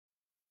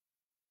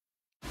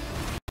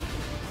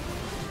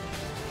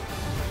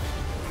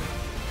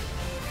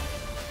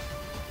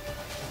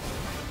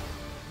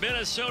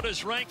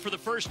Minnesota's ranked for the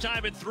first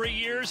time in 3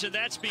 years, and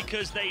that's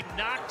because they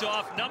knocked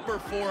off number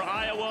 4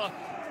 Iowa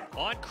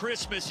on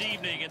Christmas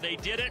evening, and they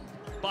did it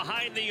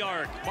behind the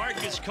arc.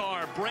 Marcus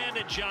Carr,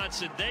 Brandon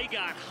Johnson, they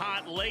got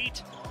hot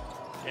late,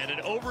 and an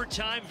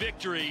overtime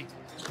victory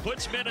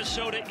puts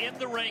Minnesota in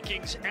the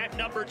rankings at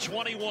number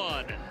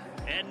 21.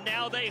 And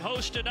now they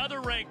host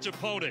another ranked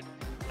opponent,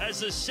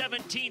 as the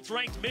 17th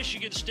ranked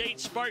Michigan State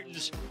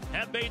Spartans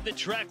have made the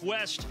trek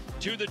west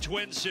to the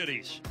Twin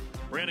Cities.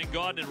 Brandon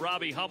Gaudin and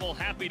Robbie Hummel,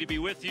 happy to be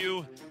with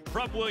you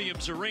from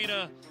Williams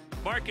Arena.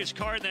 Marcus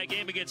Carr in that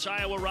game against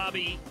Iowa.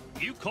 Robbie,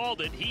 you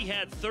called it. He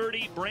had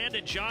 30.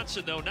 Brandon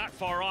Johnson, though, not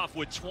far off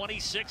with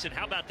 26. And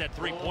how about that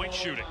three-point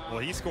shooting? Well,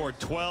 he scored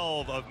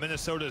 12 of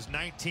Minnesota's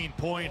 19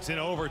 points in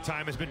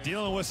overtime. Has been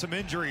dealing with some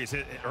injuries.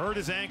 It hurt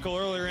his ankle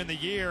earlier in the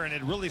year, and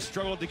it really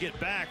struggled to get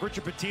back.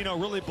 Richard Pitino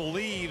really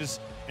believes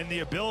in the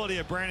ability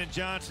of Brandon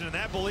Johnson, and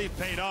that belief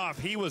paid off.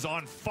 He was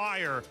on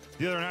fire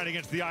the other night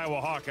against the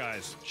Iowa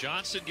Hawkeyes.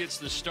 Johnson gets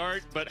the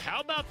start, but how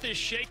about this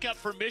shakeup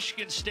for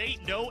Michigan State?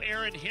 No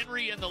Aaron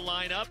Henry in the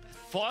lineup.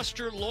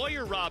 Foster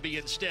Lawyer Robbie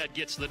instead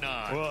gets the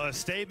nod. Well, a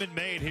statement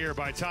made here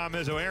by Tom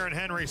Izzo. Aaron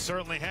Henry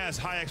certainly has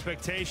high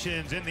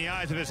expectations in the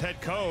eyes of his head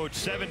coach.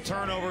 7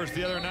 turnovers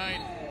the other night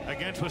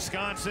against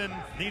Wisconsin.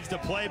 Needs to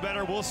play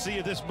better. We'll see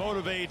if this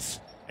motivates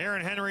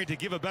Aaron Henry to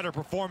give a better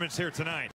performance here tonight.